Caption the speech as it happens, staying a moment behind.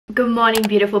Good morning,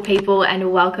 beautiful people,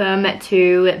 and welcome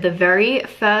to the very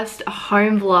first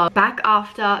home vlog back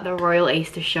after the Royal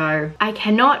Easter show. I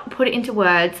cannot put it into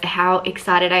words how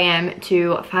excited I am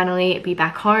to finally be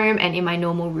back home and in my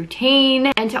normal routine,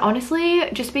 and to honestly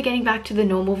just be getting back to the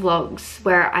normal vlogs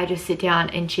where I just sit down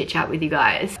and chit chat with you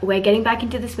guys. We're getting back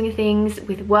into the swing of things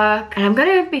with work, and I'm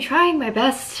gonna be trying my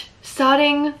best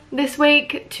starting this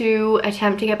week to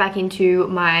attempt to get back into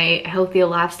my healthier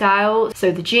lifestyle.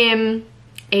 So the gym,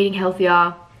 eating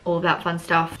healthier, all of that fun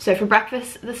stuff. So for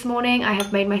breakfast this morning, I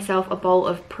have made myself a bowl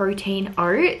of protein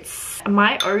oats.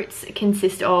 My oats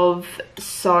consist of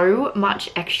so much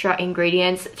extra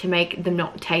ingredients to make them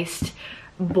not taste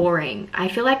boring. I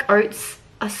feel like oats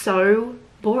are so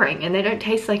boring and they don't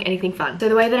taste like anything fun. So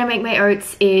the way that I make my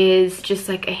oats is just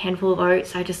like a handful of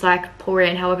oats. I just like pour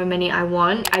in however many I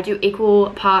want. I do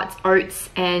equal parts oats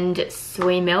and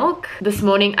soy milk. This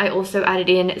morning I also added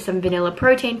in some vanilla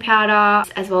protein powder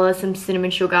as well as some cinnamon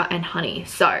sugar and honey.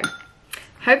 So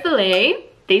hopefully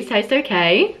these taste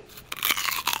okay.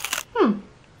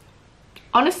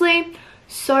 Honestly,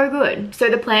 so good. So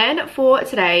the plan for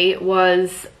today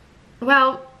was,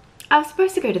 well, I was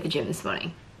supposed to go to the gym this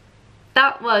morning.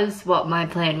 That was what my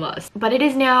plan was. But it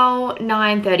is now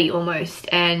 9:30 almost,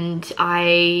 and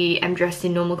I am dressed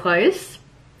in normal clothes.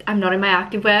 I'm not in my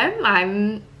activewear.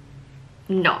 I'm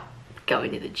not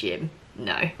going to the gym,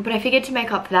 no. But I figured to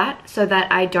make up for that so that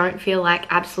I don't feel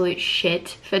like absolute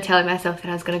shit for telling myself that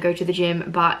I was gonna go to the gym,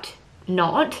 but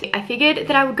not. I figured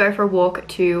that I would go for a walk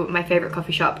to my favorite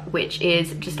coffee shop, which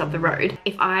is just up the road.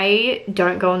 If I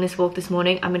don't go on this walk this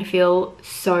morning, I'm gonna feel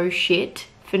so shit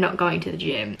for not going to the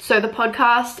gym. So the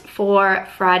podcast for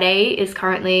Friday is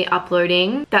currently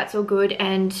uploading. That's all good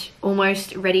and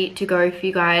almost ready to go for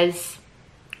you guys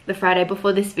the Friday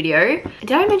before this video.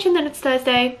 Did I mention that it's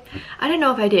Thursday? I don't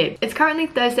know if I did. It's currently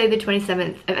Thursday the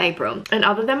 27th of April. And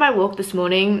other than my walk this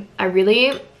morning, I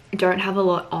really don't have a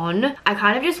lot on. I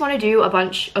kind of just want to do a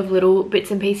bunch of little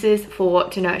bits and pieces for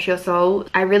To Nurture Your Soul.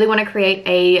 I really want to create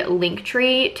a link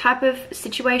tree type of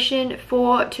situation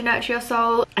for To Nurture Your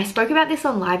Soul. I spoke about this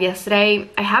on live yesterday.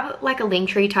 I have like a link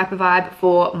tree type of vibe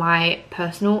for my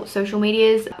personal social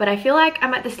medias, but I feel like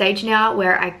I'm at the stage now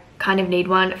where I kind of need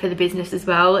one for the business as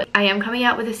well. I am coming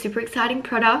out with a super exciting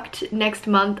product next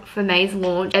month for May's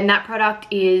launch, and that product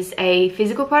is a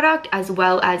physical product as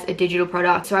well as a digital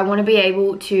product. So I want to be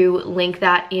able to link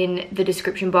that in the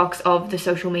description box of the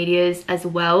social medias as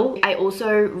well. I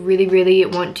also really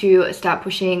want to start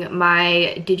pushing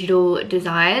my digital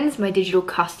designs, my digital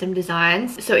custom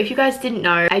designs. So if you guys didn't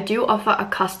know, I do offer a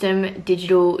custom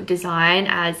digital design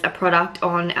as a product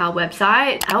on our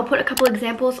website. I'll put a couple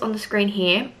examples on the screen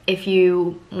here if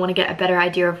you want to get a better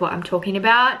idea of what I'm talking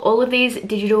about. All of these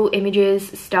digital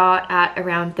images start at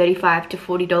around $35 to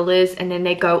 $40, and then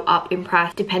they go up in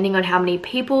price depending on how many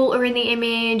people are in the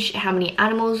image, how many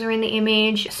animals are in the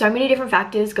image. So many different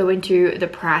factors go into the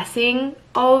pricing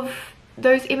of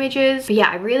those images. But yeah,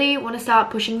 I really want to start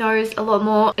pushing those a lot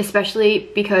more, especially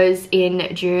because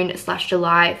in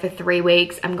June/July for 3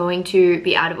 weeks I'm going to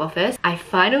be out of office. I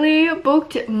finally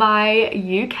booked my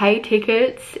UK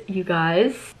tickets, you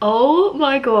guys. Oh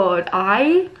my god,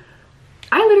 I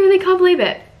literally can't believe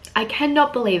it. I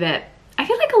cannot believe it. I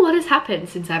feel like a lot has happened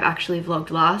since I've actually vlogged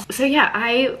last. So yeah,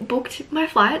 I booked my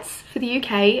flights for the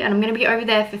UK and I'm gonna be over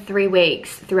there for 3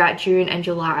 weeks throughout June and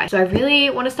July. So I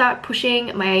really want to start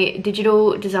pushing my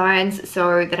digital designs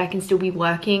so that I can still be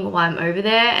working while I'm over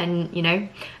there and, you know,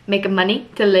 making money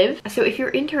to live. So if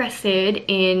you're interested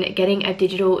in getting a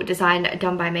digital design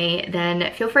done by me,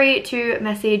 then feel free to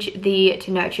message the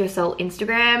To Nurture Your Soul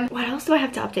Instagram. What else do I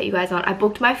have to update you guys on? I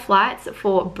booked my flights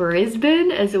for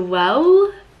Brisbane as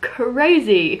well.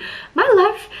 Crazy. My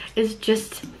life is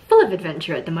just full of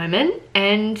adventure at the moment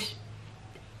and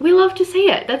we love to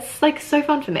see it. That's like so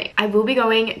fun for me. I will be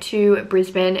going to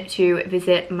Brisbane to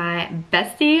visit my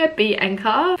bestie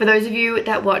Bianca. For those of you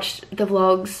that watched the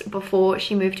vlogs before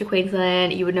she moved to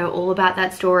Queensland, you would know all about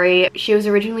that story. She was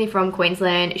originally from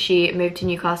Queensland. She moved to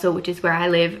Newcastle, which is where I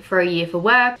live, for a year for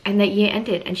work, and that year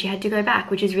ended and she had to go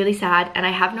back, which is really sad. And I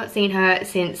have not seen her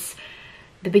since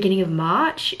the beginning of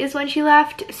March is when she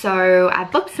left. So I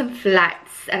booked some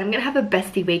flights and I'm gonna have a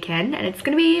bestie weekend and it's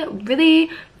gonna be really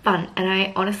fun and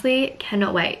I honestly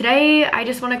cannot wait. Today I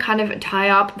just want to kind of tie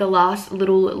up the last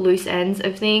little loose ends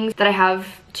of things that I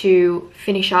have to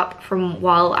finish up from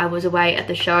while I was away at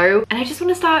the show, and I just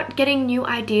want to start getting new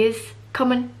ideas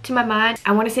coming to my mind.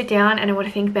 I want to sit down and I want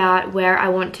to think about where I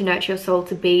want To Nurture Your Soul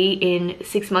to be in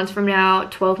 6 months from now,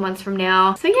 12 months from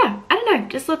now. So yeah, I don't know,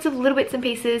 just lots of little bits and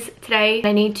pieces today.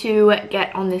 I need to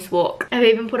get on this walk. I've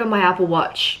even put on my Apple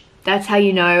Watch. That's how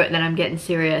you know that I'm getting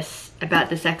serious about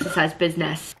this exercise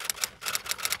business.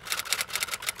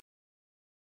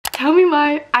 Tell me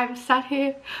why I'm sat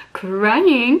here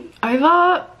crying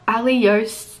over Ali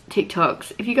Yost's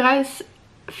TikToks. If you guys,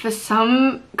 for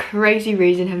some crazy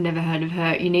reason, have never heard of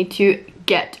her, you need to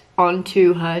get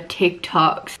onto her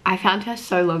TikToks. I found her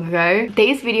so long ago.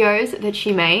 These videos that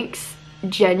she makes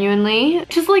genuinely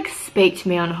just like speak to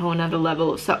me on a whole nother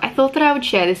level. So I thought that I would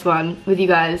share this one with you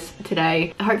guys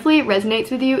today. Hopefully it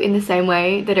resonates with you in the same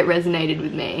way that it resonated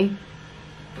with me.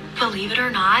 Believe it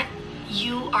or not,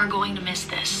 you are going to miss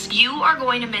this. You are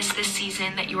going to miss this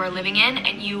season that you are living in,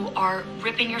 and you are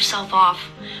ripping yourself off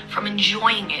from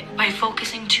enjoying it by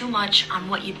focusing too much on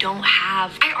what you don't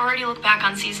have. I already look back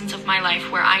on seasons of my life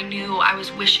where I knew I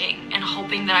was wishing and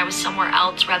hoping that I was somewhere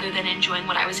else rather than enjoying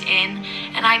what I was in,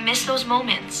 and I miss those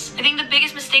moments. I think the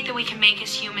biggest mistake that we can make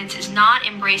as humans is not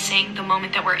embracing the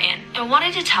moment that we're in. I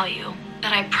wanted to tell you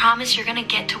that I promise you're gonna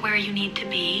get to where you need to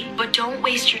be, but don't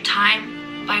waste your time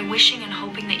by wishing and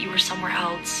hoping that you were somewhere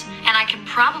else. And I can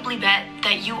probably bet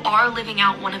that you are living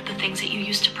out one of the things that you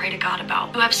used to pray to God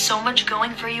about. You have so much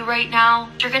going for you right now.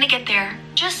 You're gonna get there.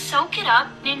 Just soak it up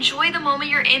and enjoy the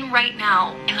moment you're in right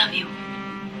now. I love you.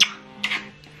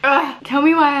 Ugh, tell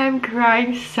me why I'm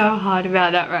crying so hard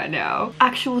about that right now.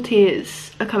 Actual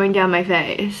tears are coming down my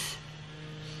face.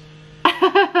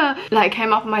 Like,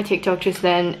 came off of my TikTok just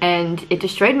then and it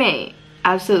destroyed me.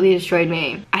 Absolutely destroyed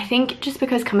me. I think just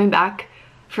because coming back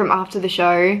from after the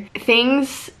show,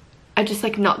 things are just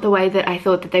like not the way that I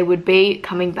thought that they would be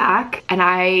coming back, and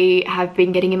I have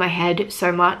been getting in my head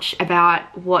so much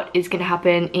about what is going to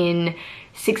happen in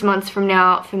 6 months from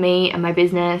now for me and my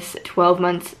business, 12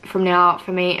 months from now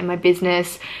for me and my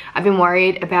business. I've been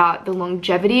worried about the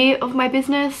longevity of my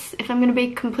business, if I'm going to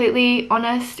be completely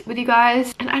honest with you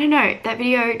guys. And I don't know, that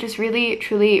video just really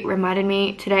truly reminded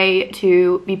me today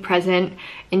to be present,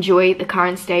 enjoy the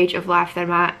current stage of life that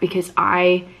I'm at, because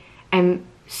I am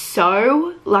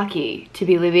so lucky to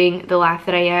be living the life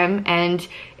that I am. And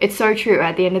it's so true.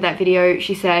 At the end of that video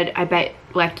she said, I bet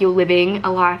like you're living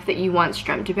a life that you once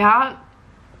dreamt about.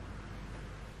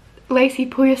 Lacey,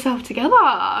 pull yourself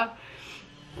together.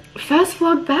 First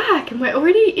vlog back and we're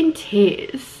already in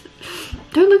tears.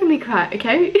 Don't look at me cry,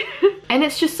 okay? And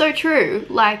it's just so true.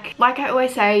 Like I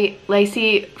always say,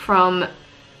 Lacey from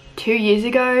 2 years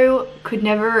ago could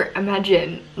never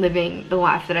imagine living the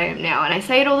life that I am now. And I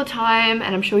say it all the time,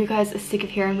 and I'm sure you guys are sick of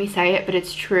hearing me say it, but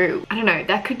it's true. I don't know,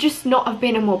 that could just not have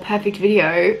been a more perfect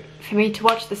video for me to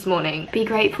watch this morning. Be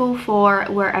grateful for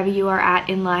wherever you are at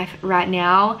in life right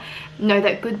now. Know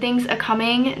that good things are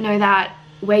coming. Know that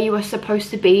where you are supposed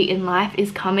to be in life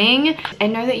is coming.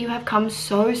 And know that you have come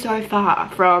so far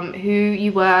from who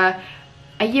you were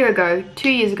a year ago, 2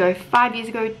 years ago, 5 years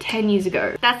ago, 10 years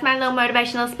ago. That's my little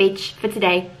motivational speech for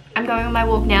today. I'm going on my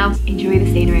walk now. Enjoy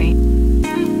the scenery.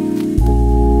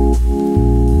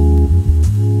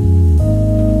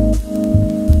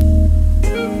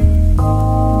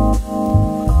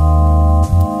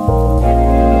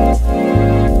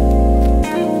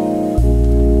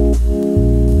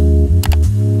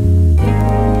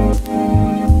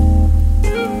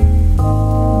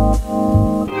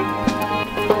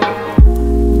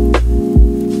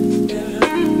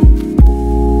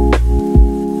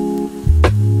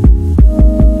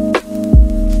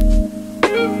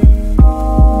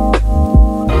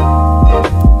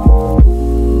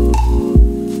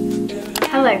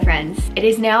 It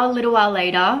is now a little while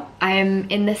later. I am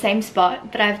in the same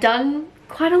spot, but I've done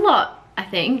quite a lot, I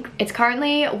think. It's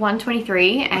currently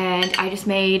 1:23 and I just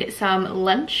made some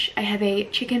lunch. I have a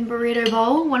chicken burrito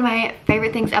bowl, one of my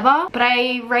favorite things ever, but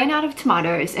I ran out of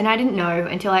tomatoes and I didn't know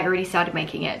until I already started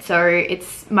making it. So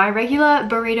it's my regular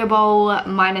burrito bowl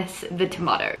minus the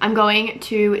tomato. I'm going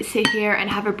to sit here and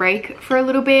have a break for a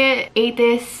little bit, eat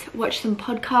this, watch some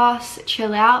podcasts,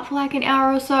 chill out for like an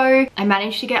hour or so. I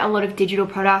managed to get a lot of digital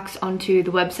products onto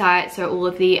the website, so all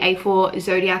of the A4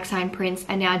 zodiac sign prints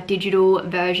are now digital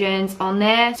versions on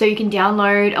there, so you can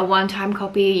download a one-time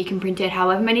copy, you can print it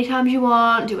however many times you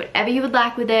want, do whatever you would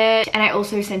like with it. And I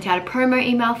also sent out a promo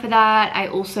email for that. I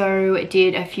also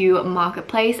did a few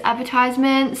marketplace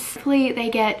advertisements. Hopefully they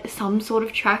get some sort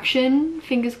of traction,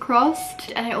 fingers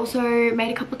crossed. And I also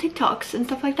made a couple TikToks and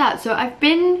stuff like that. So I've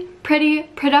been pretty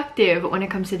productive when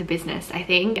it comes to the business, I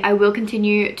think. I will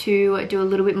continue to do a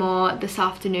little bit more this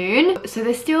afternoon. So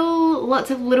there's still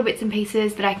lots of little bits and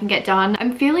pieces that I can get done.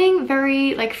 I'm feeling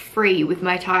very like free with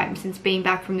my time since being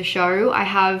back from the show. I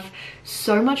have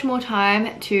so much more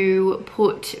time to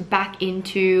put back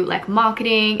into like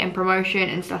marketing and promotion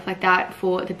and stuff like that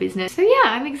for the business. So yeah,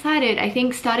 I'm excited. I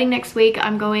think starting next week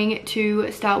I'm going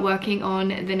to start working on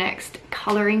the next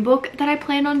coloring book that I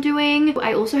plan on doing.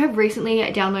 I also have recently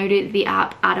downloaded the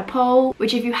app Adipole,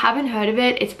 which if you haven't heard of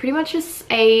it, it's pretty much just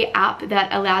a app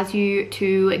that allows you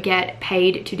to get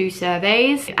paid to do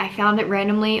surveys. I found it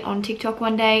randomly on TikTok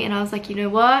one day and I was like, you know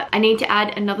what? I need to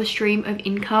add another stream of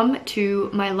income to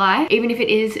my life, even if it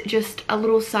is just a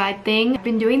little side thing. I've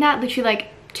been doing that literally like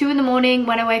 2 in the morning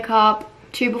when I wake up,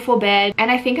 2 before bed, and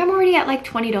I think I'm already at like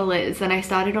 $20 and I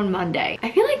started on Monday.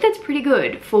 I feel like that's pretty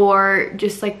good for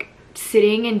just like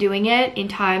sitting and doing it in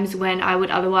times when I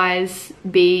would otherwise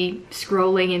be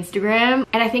scrolling Instagram.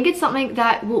 And I think it's something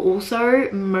that will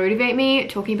also motivate me.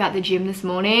 Talking about the gym this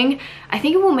morning, I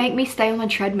think it will make me stay on the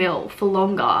treadmill for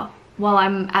longer while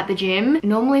I'm at the gym.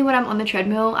 Normally when I'm on the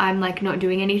treadmill, I'm like not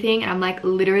doing anything and I'm like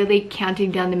literally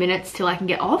counting down the minutes till I can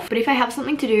get off. But if I have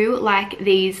something to do like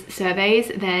these surveys,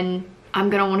 then I'm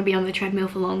gonna want to be on the treadmill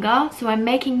for longer, so I'm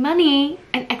making money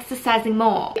and exercising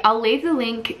more. I'll leave the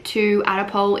link to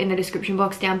Adipole in the description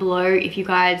box down below if you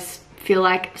guys feel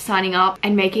like signing up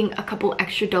and making a couple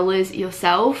extra dollars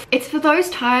yourself. It's for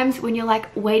those times when you're like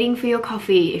waiting for your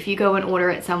coffee if you go and order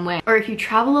it somewhere, or if you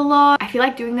travel a lot. I feel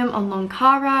like doing them on long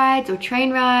car rides or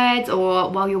train rides,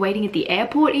 or while you're waiting at the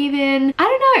airport even. I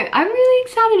don't know, I'm really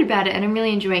excited about it and I'm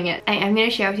really enjoying it. I'm going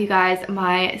to share with you guys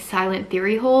my Silent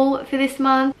Theory haul for this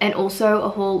month, and also a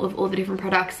haul of all the different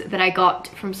products that I got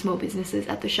from small businesses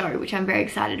at the show, which I'm very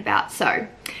excited about. So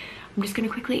I'm just gonna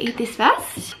quickly eat this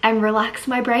first and relax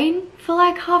my brain for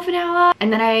like half an hour,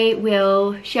 and then I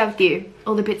will share with you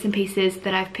all the bits and pieces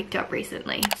that I've picked up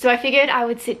recently. So I figured I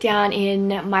would sit down in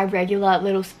my regular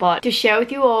little spot to share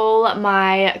with you all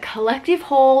my collective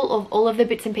haul of all of the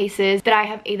bits and pieces that I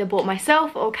have either bought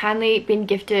myself or kindly been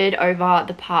gifted over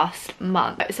the past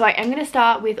month. So I am gonna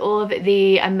start with all of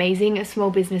the amazing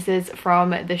small businesses from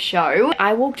the show.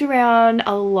 I walked around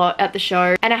a lot at the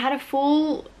show and I had a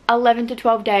full 11 to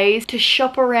 12 days to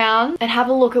shop around and have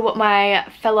a look at what my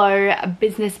fellow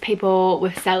business people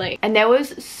were selling, and there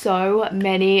was so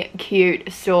many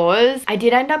cute stores. I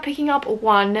did end up picking up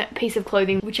one piece of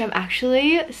clothing which I'm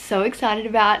actually so excited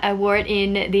about. I wore it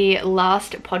in the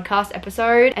last podcast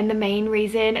episode, and the main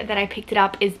reason that I picked it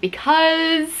up is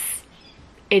because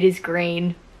it is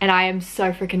green and I am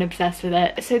so freaking obsessed with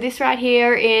it. So this right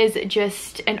here is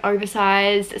just an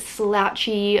oversized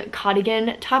slouchy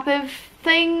cardigan type of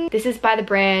thing. This is by the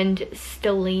brand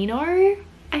Stellino,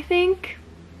 I think.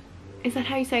 Is that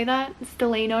how you say that?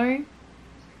 Stellino?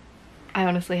 I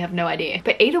honestly have no idea.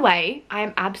 But either way, I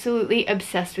am absolutely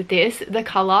obsessed with this. The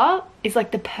color is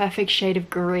like the perfect shade of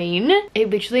green.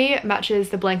 It literally matches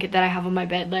the blanket that I have on my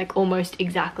bed like almost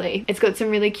exactly. It's got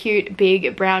some really cute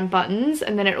big brown buttons,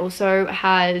 and then it also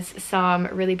has some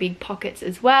really big pockets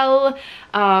as well.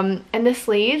 And the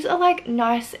sleeves are like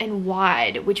nice and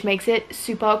wide, which makes it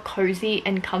super cozy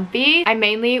and comfy. I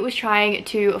mainly was trying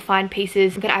to find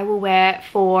pieces that I will wear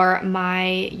for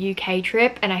my UK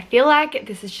trip, and I feel like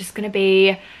this is just gonna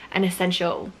be an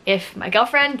essential if my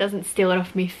girlfriend doesn't steal it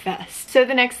off me first. So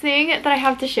the next thing that I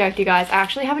have to share with you guys, I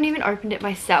actually haven't even opened it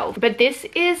myself, but this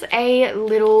is a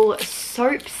little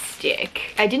soap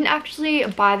stick. I didn't actually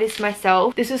buy this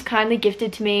myself. This was kindly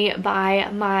gifted to me by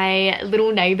my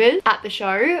little neighbors at the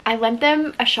show. I lent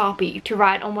them a Sharpie to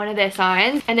write on one of their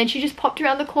signs, and then she just popped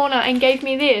around the corner and gave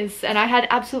me this, and I had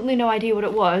absolutely no idea what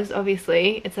it was.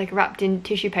 Obviously it's like wrapped in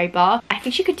tissue paper. I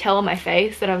think she could tell on my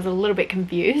face that I was a little bit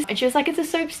confused, and she was like, it's a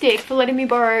soap stick for letting me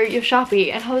borrow your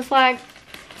Sharpie, and I was like,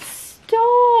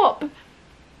 stop.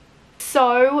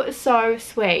 So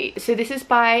sweet. So this is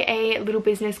by a little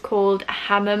business called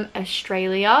Handmade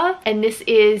Australia, and this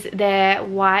is their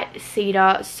white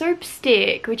cedar soap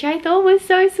stick, which I thought was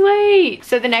so sweet.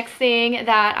 So the next thing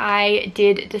that I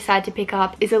did decide to pick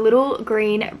up is a little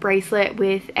green bracelet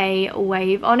with a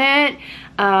wave on it.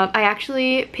 I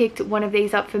actually picked one of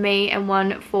these up for me and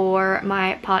one for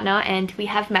my partner, and we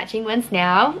have matching ones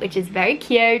now, which is very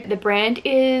cute. The brand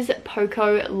is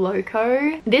Poco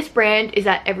Loco. This brand is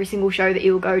at every single show that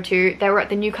you will go to. They were at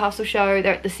the Newcastle show,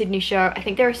 they're at the Sydney show. I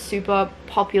think they're a super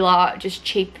popular, just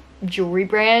cheap jewelry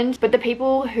brand, but the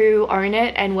people who own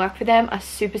it and work for them are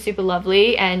super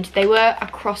lovely, and they were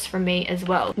across from me as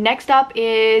well. Next up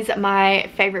is my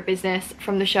favorite business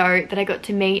from the show that I got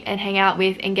to meet and hang out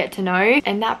with and get to know,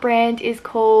 and that brand is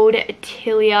called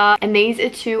Tilia, and these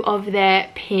are 2 of their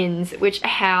pins, which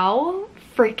how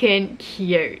freaking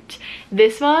cute.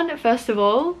 This one, first of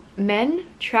all, men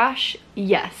trash,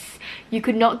 yes. You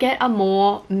could not get a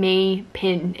more me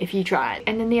pin if you tried.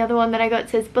 And then the other one that I got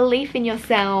says belief in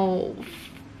yourself.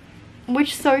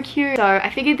 which is so cute. So I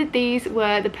figured that these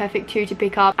were the perfect two to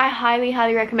pick up. I highly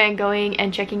recommend going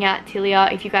and checking out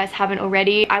Tilia if you guys haven't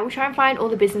already. I will try and find all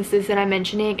the businesses that I'm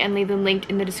mentioning and leave them linked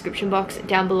in the description box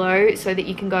down below so that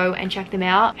you can go and check them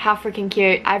out. How freaking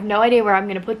cute. I have no idea where I'm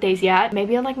gonna put these yet.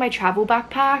 Maybe on like my travel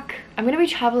backpack. I'm gonna be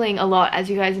traveling a lot, as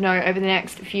you guys know, over the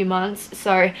next few months,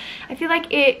 so I feel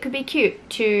like it could be cute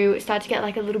to start to get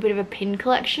like a little bit of a pin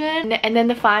collection. And then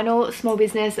the final small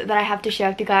business that I have to share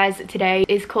with you guys today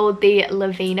is called the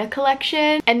Lavina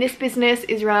collection, and this business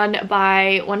is run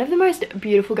by one of the most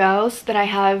beautiful girls that I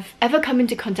have ever come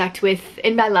into contact with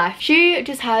in my life. She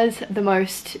just has the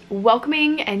most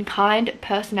welcoming and kind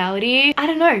personality. I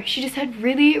don't know, she just had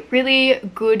really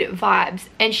good vibes,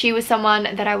 and she was someone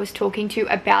that I was talking to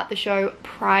about the show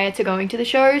prior to going to the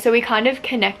show, so we kind of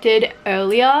connected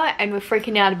earlier and we're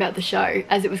freaking out about the show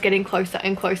as it was getting closer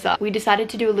and closer. We decided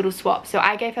to do a little swap, so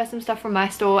I gave her some stuff from my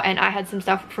store and I had some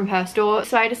stuff from her store,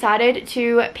 so I decided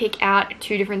to pick out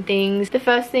two different things. The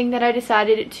first thing that I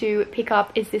decided to pick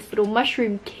up is this little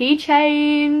mushroom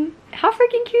keychain. How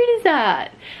freaking cute is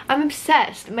that? I'm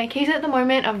obsessed. My keys at the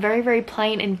moment are very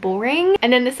plain and boring.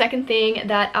 And then the second thing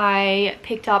that I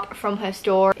picked up from her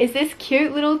store is this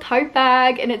cute little tote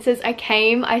bag, and it says, I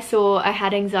came, I saw, I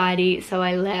had anxiety, so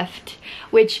I left,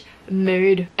 which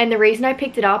mood. And the reason I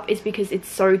picked it up is because it's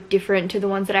so different to the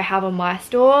ones that I have on my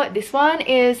store. This one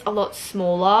is a lot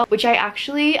smaller, which I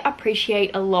actually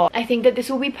appreciate a lot. I think that this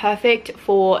will be perfect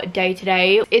for day to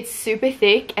day. It's super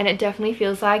thick and it definitely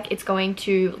feels like it's going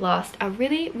to last a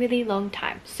really long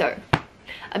time. So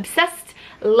obsessed,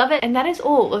 love it. And that is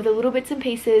all of the little bits and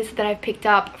pieces that I've picked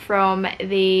up from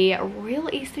the Royal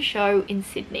Easter Show in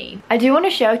Sydney. I do want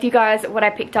to share with you guys what I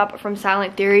picked up from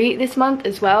Silent Theory this month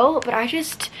as well, but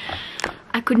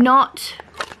I could not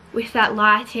with that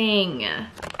lighting.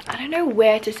 I don't know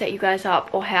where to set you guys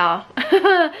up or how,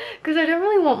 because I don't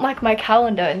really want like my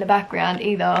calendar in the background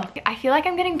either. I feel like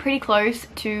I'm getting pretty close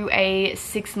to a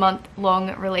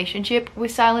 6-month-long relationship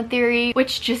with Silent Theory,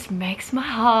 which just makes my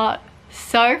heart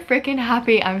so freaking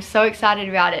happy. I'm so excited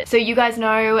about it. So you guys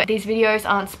know these videos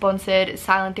aren't sponsored.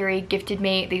 Silent Theory gifted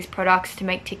me these products to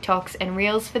make TikToks and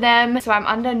reels for them, so I'm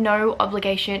under no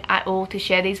obligation at all to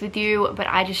share these with you, but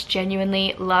I just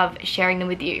genuinely love sharing them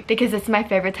with you because it's my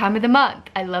favorite time of the month.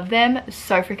 I love them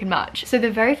so freaking much. So the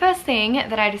very first thing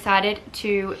that I decided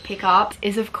to pick up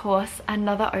is of course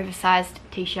another oversized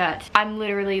t-shirt. I'm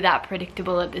literally that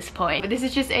predictable at this point. But this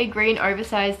is just a green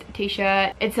oversized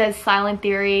t-shirt. It says Silent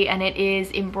Theory and it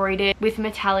is embroidered with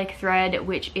metallic thread,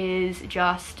 which is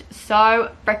just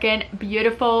so freaking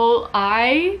beautiful.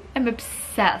 I am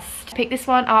obsessed. Picked this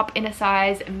one up in a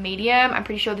size medium. I'm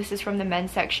pretty sure this is from the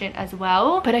men's section as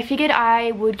well, but I figured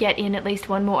I would get in at least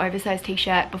one more oversized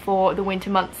t-shirt before the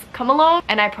winter months come along,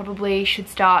 and I probably should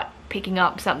start picking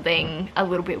up something a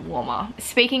little bit warmer.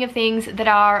 Speaking of things that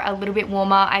are a little bit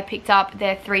warmer, I picked up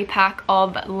their 3-pack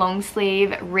of long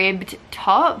sleeve ribbed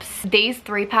tops. These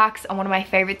 3-packs are one of my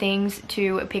favorite things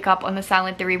to pick up on the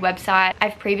Silent Theory website.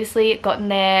 I've previously gotten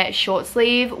their short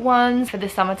sleeve ones for the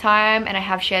summertime, and I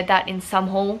have shared that in some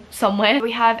haul somewhere.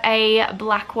 We have a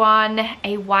black one,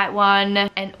 a white one,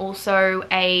 and also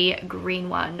a green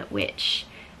one, which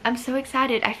I'm so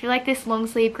excited. I feel like this long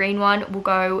sleeve green one will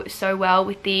go so well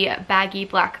with the baggy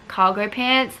black cargo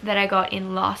pants that I got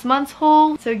in last month's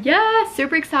haul. So yeah,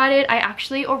 super excited. I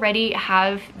actually already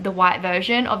have the white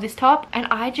version of this top, and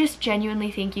I just genuinely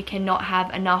think you cannot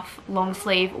have enough long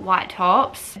sleeve white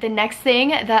tops. The next thing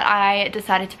that I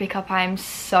decided to pick up, I'm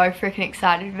so freaking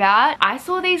excited about. I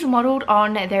saw these modeled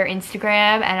on their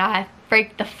Instagram and I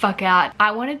freaked the fuck out.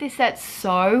 I wanted this set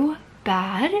so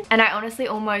bad, and I honestly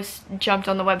almost jumped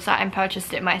on the website and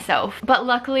purchased it myself, but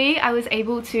luckily I was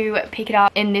able to pick it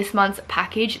up in this month's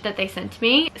package that they sent to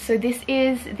me. So this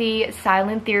is the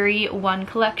Silent Theory 1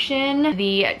 collection,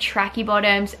 the tracky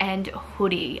bottoms and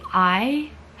hoodie. I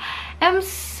am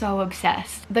so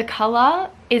obsessed. The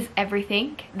color is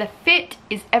everything, the fit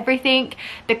is everything,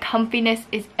 the comfiness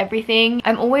is everything.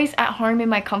 I'm always at home in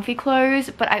my comfy clothes,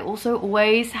 but I also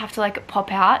always have to like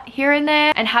pop out here and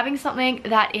there, and having something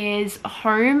that is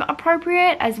home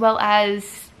appropriate as well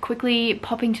as quickly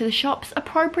popping to the shops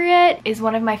appropriate is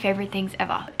one of my favorite things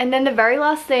ever. And then the very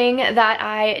last thing that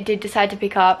I did decide to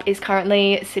pick up is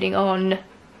currently sitting on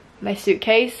my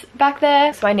suitcase back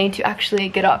there, so I need to actually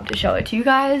get up to show it to you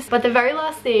guys. But the very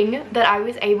last thing that I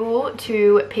was able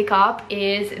to pick up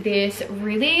is this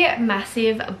really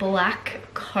massive black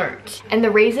coat, and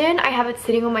the reason I have it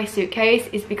sitting on my suitcase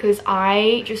is because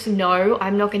I just know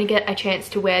I'm not going to get a chance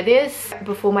to wear this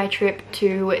before my trip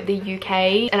to the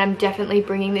UK, and I'm definitely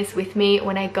bringing this with me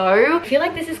when I go. I feel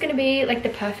like this is going to be like the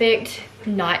perfect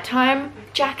nighttime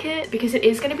jacket because it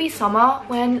is going to be summer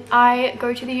when I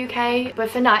go to the UK, but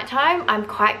for nighttime I'm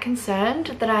quite concerned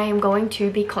that I am going to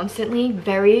be constantly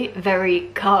very, very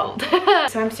cold.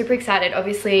 So I'm super excited.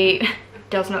 Obviously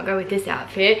does not go with this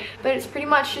outfit, but it's pretty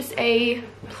much just a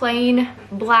plain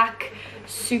black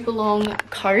super long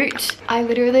coat. I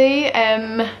literally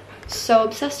am so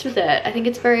obsessed with it. I think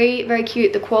it's very, very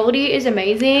cute. The quality is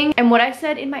amazing, and what I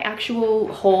said in my actual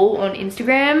haul on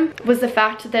Instagram was the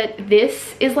fact that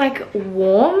this is like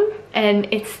warm and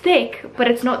it's thick, but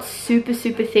it's not super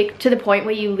thick to the point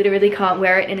where you literally can't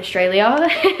wear it in Australia.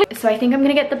 So I think I'm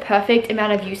gonna get the perfect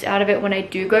amount of use out of it when I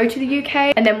do go to the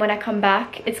UK, and then when I come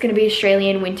back it's gonna be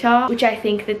Australian winter, which I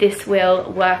think that this will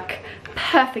work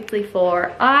perfectly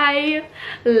for. I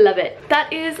love it.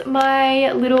 That is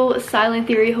my little Silent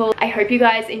Theory haul. I hope you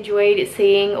guys enjoyed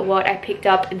seeing what I picked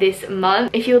up this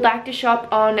month. If you would like to shop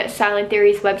on Silent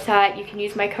Theory's website, you can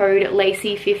use my code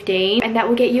Lacey15 and that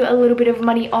will get you a little bit of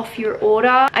money off your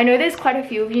order. I know there's quite a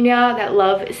few of you now that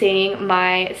love seeing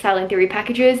my Silent Theory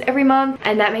packages every month,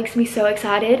 and that makes me so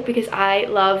excited because I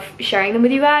love sharing them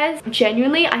with you guys.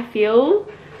 Genuinely, I feel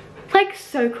like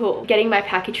so cool getting my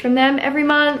package from them every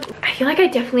month. I feel like I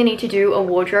definitely need to do a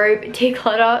wardrobe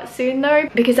declutter soon though,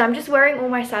 because I'm just wearing all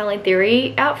my Silent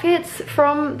Theory outfits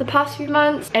from the past few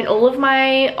months, and all of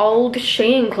my old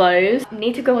Shein clothes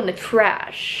need to go in the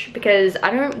trash because I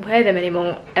don't wear them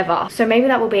anymore ever. So maybe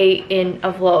that will be in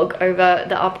a vlog over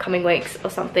the upcoming weeks or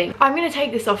something. I'm gonna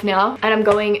take this off now and I'm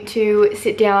going to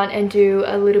sit down and do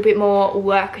a little bit more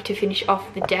work to finish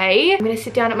off the day. I'm gonna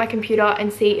sit down at my computer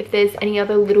and see if there's any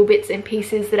other little bits and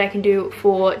pieces that I can do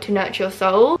for To Nurture Your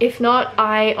Soul. If not,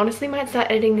 I honestly might start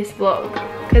editing this vlog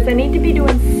because I need to be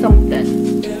doing something.